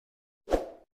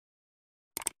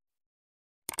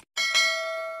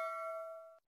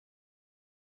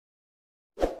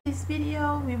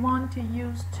video, we want to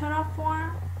use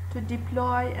Terraform to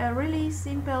deploy a really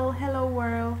simple Hello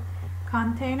World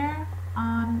container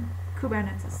on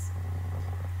Kubernetes.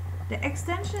 The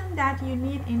extension that you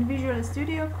need in Visual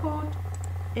Studio Code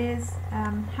is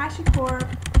HashiCorp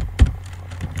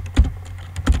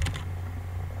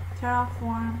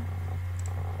Terraform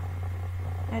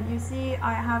that you see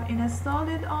I have installed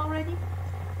it already,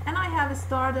 and I have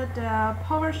started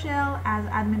PowerShell as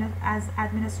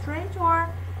administrator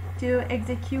to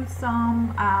execute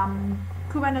some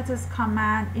Kubernetes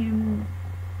command in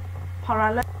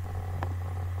parallel.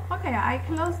 Okay, I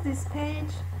close this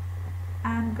page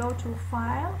and go to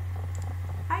File.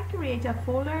 I create a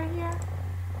folder here.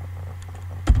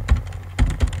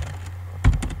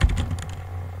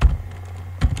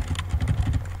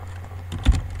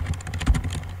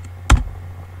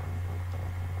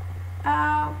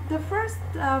 The first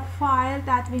file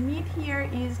that we need here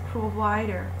is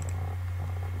provider,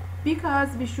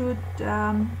 because we should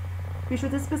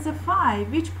specify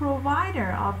which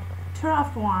provider of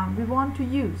Terraform we want to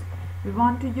use. We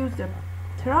want to use the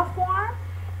Terraform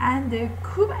and the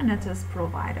Kubernetes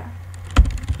provider.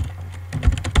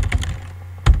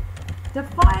 The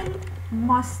file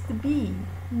must be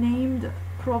named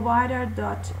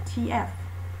provider.tf.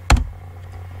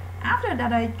 After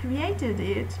that, I created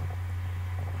it.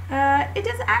 It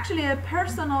is actually a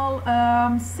personal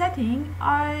setting.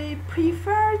 I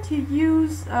prefer to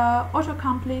use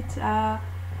autocomplete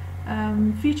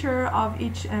feature of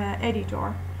each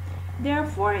editor.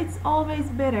 Therefore, it's always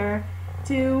better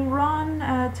to run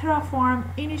Terraform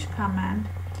init command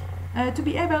to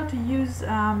be able to use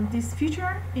this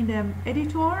feature in the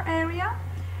editor area.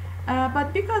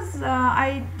 But because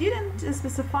I didn't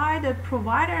specify the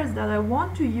providers that I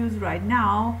want to use right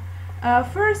now,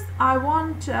 first I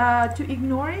want to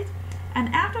ignore it,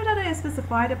 and after that I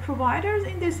specify the providers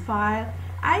in this file,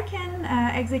 I can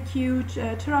execute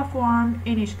Terraform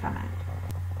init command.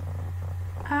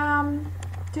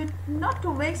 Not to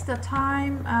waste the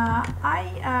time,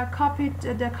 I copied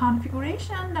the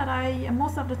configuration that I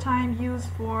most of the time use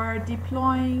for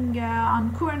deploying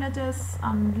on Kubernetes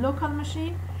on local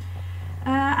machine,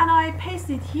 and I paste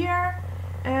it here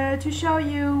to show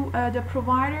you the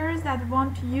providers that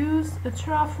want to use the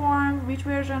Terraform, which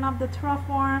version of the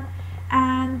Terraform,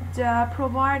 and the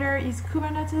provider is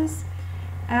Kubernetes.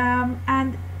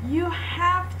 And you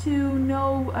have to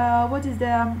know what is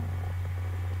the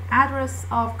address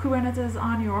of Kubernetes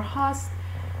on your host.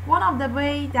 One of the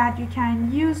ways that you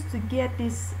can use to get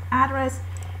this address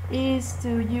is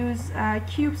to use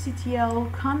kubectl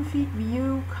config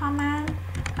view command.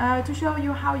 To show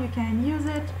you how you can use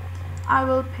it, I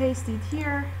will paste it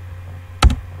here.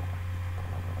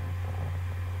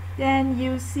 Then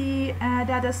you see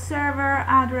that the server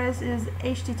address is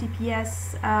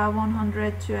https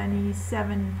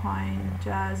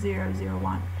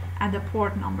 127.001 and the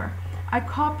port number. I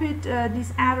copied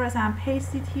this address and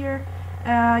pasted it here.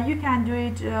 You can do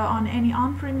it on any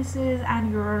on-premises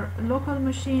and your local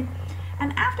machine.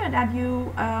 And after that,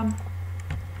 you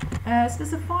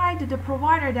specified the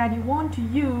provider that you want to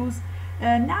use.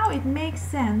 Now it makes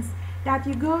sense that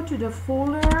you go to the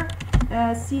folder.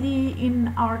 CD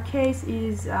in our case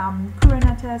is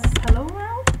Kubernetes Hello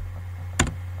World,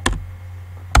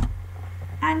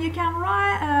 and you can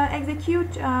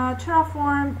execute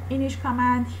Terraform init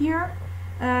command here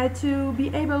to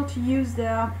be able to use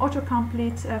the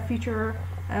autocomplete feature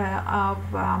of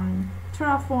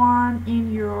Terraform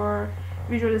in your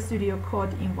Visual Studio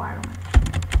Code environment.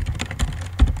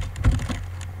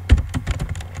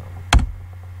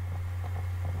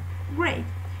 Great,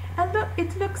 and look,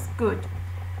 it looks good.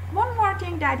 One more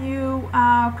thing that you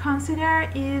consider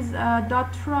is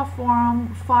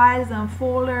 .terraform files and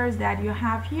folders that you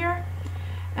have here.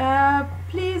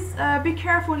 Please be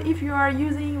careful if you are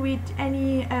using with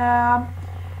any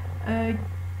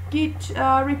Git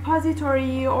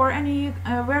repository or any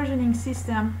versioning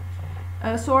system,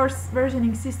 source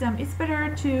versioning system. It's better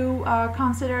to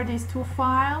consider these two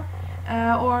files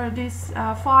or this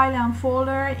file and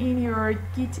folder in your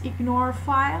git ignore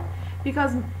file,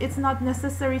 because it's not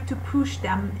necessary to push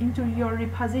them into your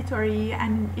repository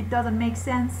and it doesn't make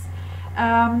sense.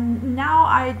 Now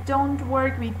I don't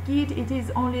work with Git, it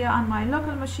is only on my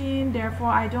local machine,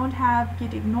 therefore I don't have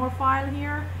git ignore file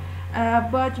here,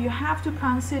 but you have to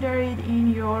consider it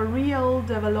in your real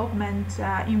development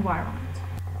environment.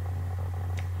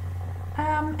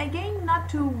 Again, not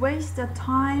to waste the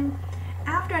time,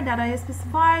 after that I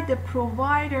specified the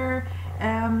provider.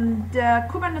 The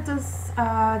Kubernetes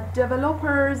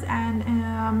developers and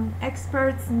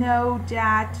experts know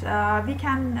that we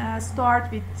can start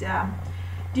with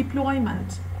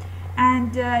deployment.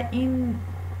 And in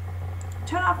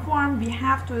Terraform we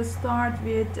have to start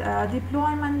with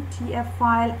deployment TF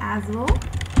file as well,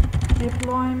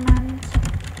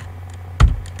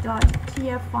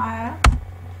 deployment.tf file.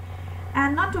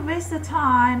 And not to waste the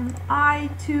time, I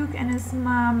took a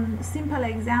simple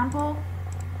example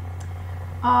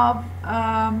of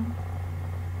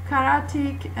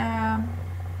Traefik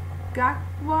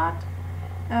Gagwad,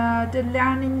 the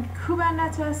learning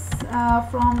Kubernetes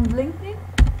from LinkedIn.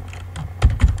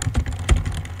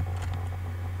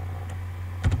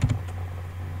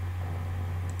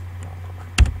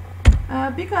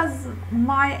 Because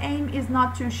my aim is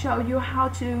not to show you how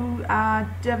to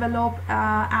develop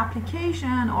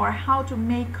application or how to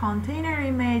make container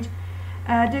image.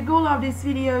 The goal of this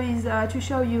video is to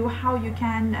show you how you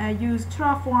can use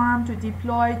Terraform to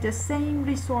deploy the same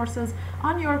resources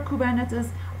on your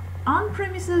Kubernetes on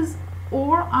premises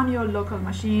or on your local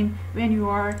machine when you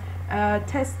are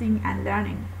testing and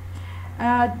learning.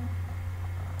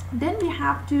 Then we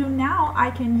have to, now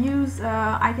I can use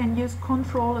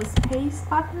Control space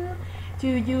button to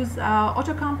use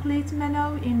autocomplete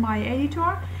menu in my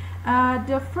editor.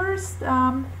 The first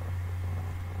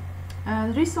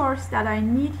resource that I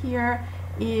need here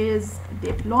is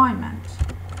deployment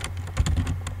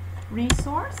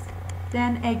resource.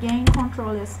 Then again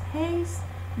Control space.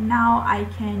 Now I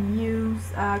can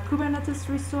use Kubernetes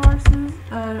resources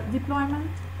deployment.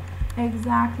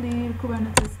 Exactly,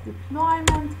 Kubernetes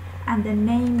deployment, and the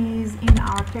name is, in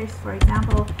our case for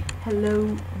example,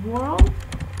 hello world.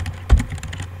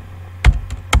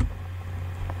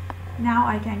 Now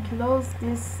I can close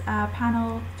this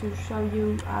panel to show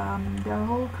you the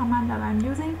whole command that I'm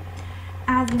using.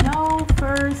 As you know,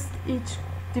 first each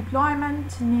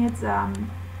deployment needs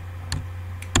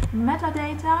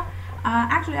metadata.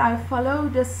 Actually, I follow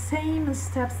the same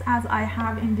steps as I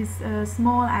have in this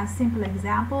small and simple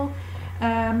example.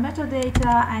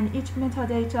 Metadata, and each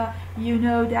metadata, you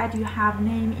know that you have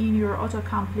name in your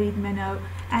autocomplete menu,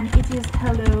 and it is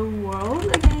hello world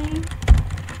again.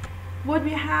 What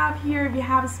we have here, we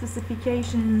have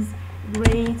specifications,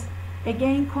 great,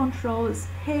 again Control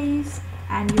space,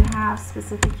 and you have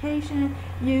specification.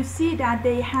 You see that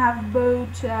they have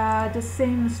both the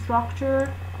same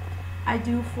structure. I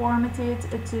do format it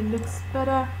to looks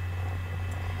better,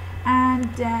 and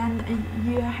then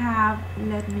you have,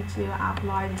 let me to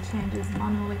apply the changes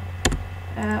manually.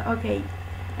 Okay,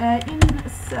 in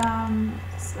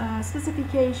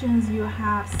specifications you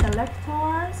have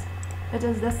selectors. It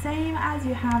is the same as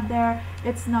you have there.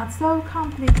 It's not so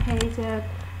complicated.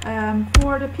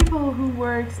 For the people who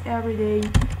works every day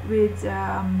with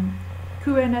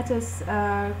Kubernetes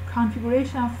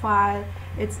configuration file,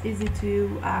 it's easy to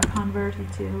convert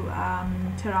it to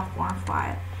Terraform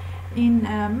file. In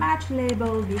match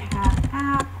label we have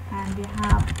app and we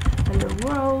have hello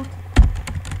world.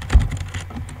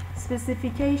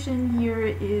 Specification here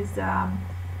is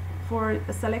for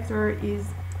a selector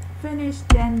is finished.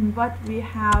 Then what we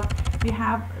have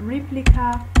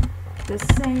replica, the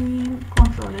same,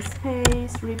 Control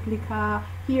space, replica.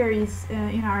 Here is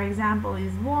in our example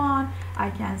is 1. I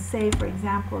can say for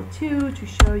example 2 to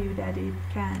show you that it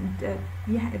can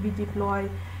we deploy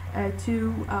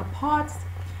 2 pods.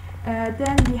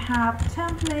 Then we have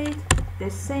template, the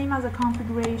same as a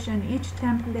configuration. Each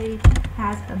template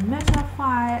has a meta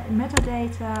file,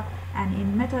 metadata, and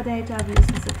in metadata we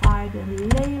specify the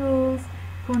labels.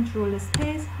 Control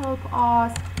space help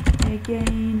us,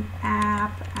 again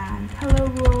app and hello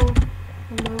world,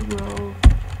 hello world.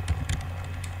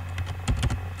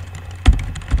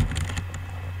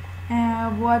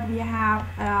 What we have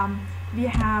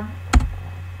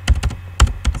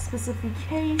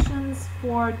specifications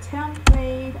for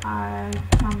template. I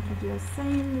come to the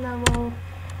same level.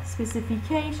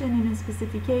 Specification, in a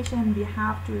specification we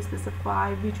have to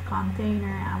specify which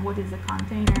container and what is the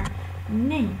container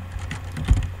name.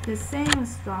 The same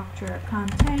structure,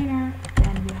 container,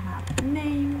 then we have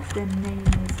name. The name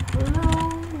is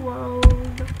hello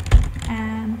world,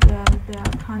 and the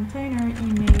container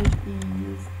image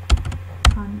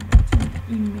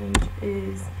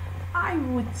is I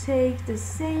would take the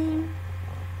same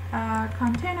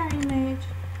container image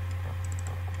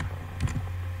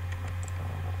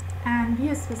and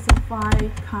we specify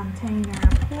container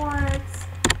ports,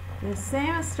 the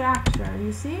same structure.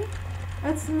 You see,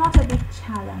 it's not a big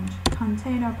challenge.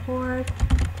 Container port,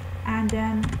 and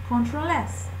then Control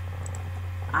S.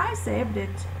 I saved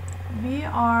it. We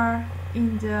are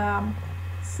in the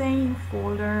same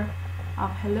folder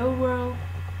of hello world.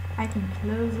 I can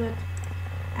close it,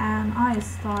 and I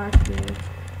start with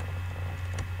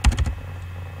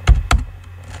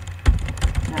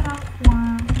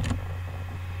Terraform.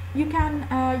 You can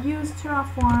use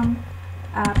Terraform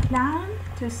plan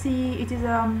to see, it is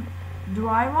a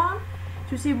dry run,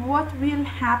 to see what will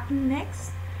happen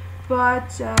next,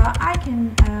 but I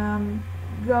can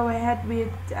go ahead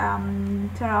with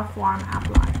Terraform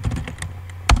apply.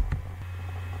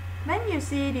 When you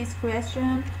see this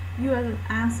question, you will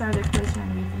answer the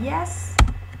question with yes.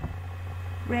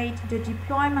 Great, the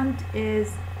deployment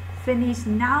is finished.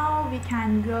 Now we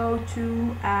can go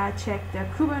to check the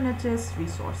Kubernetes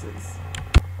resources.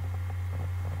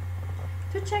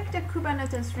 To check the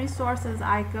Kubernetes resources,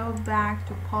 I go back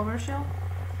to PowerShell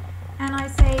and I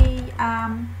say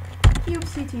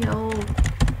kubectl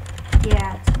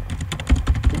get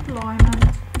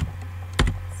deployment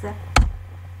zip,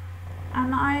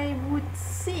 and I would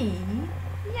see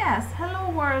yes, hello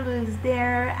world is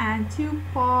there and 2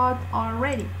 pods are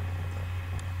ready.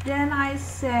 Then I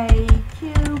say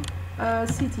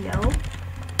kubectl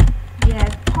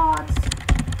get pods,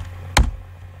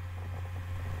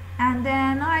 and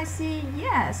then I see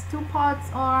yes, 2 pods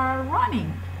are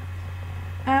running.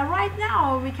 Right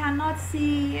now we cannot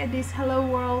see this hello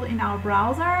world in our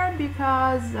browser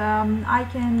because I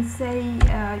can say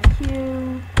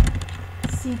kubectl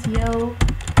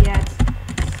get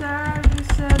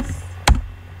services,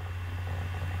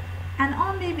 and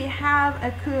only we have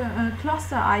a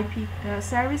cluster IP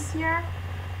service here,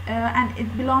 and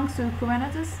it belongs to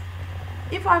Kubernetes.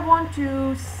 If I want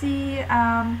to see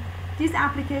this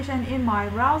application in my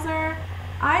browser,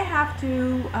 I have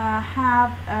to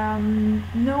have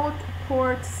node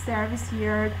port service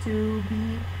here to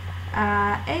be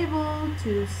able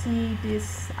to see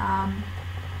this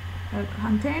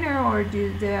container or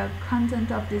the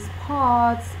content of these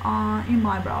pods in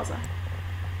my browser.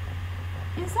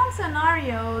 In some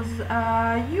scenarios,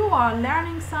 you are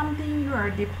learning something, you are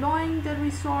deploying the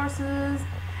resources,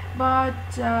 but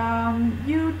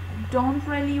you don't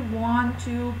really want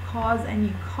to cause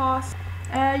any cost.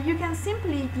 You can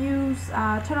simply use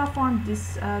Terraform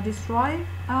destroy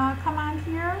command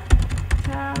here.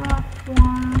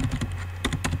 Terraform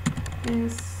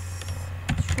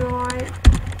destroy,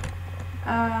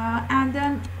 and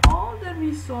then all the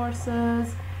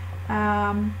resources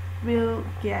will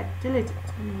get deleted.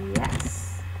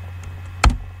 Yes.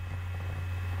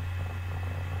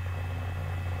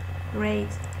 Great.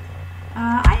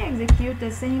 I execute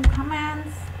the same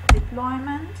commands.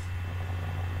 Deployment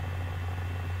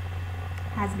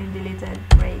has been deleted.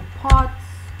 Great. Pods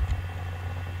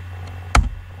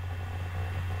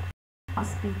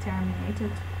must be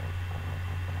terminated.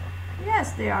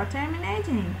 Yes, they are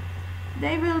terminating.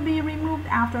 They will be removed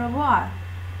after a while.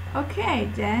 Okay,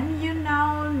 then you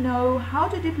now know how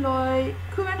to deploy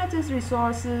Kubernetes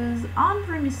resources on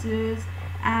premises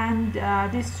and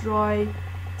destroy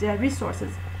the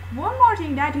resources. One more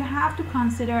thing that you have to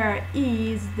consider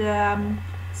is the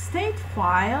state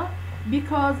file,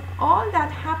 because all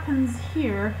that happens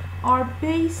here are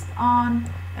based on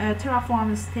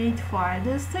Terraform state file.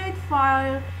 The state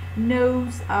file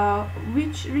knows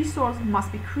which resource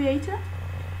must be created,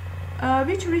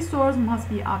 which resource must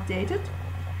be updated,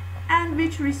 and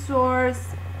which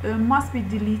resource must be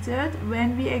deleted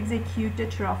when we execute the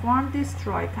Terraform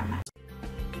destroy command.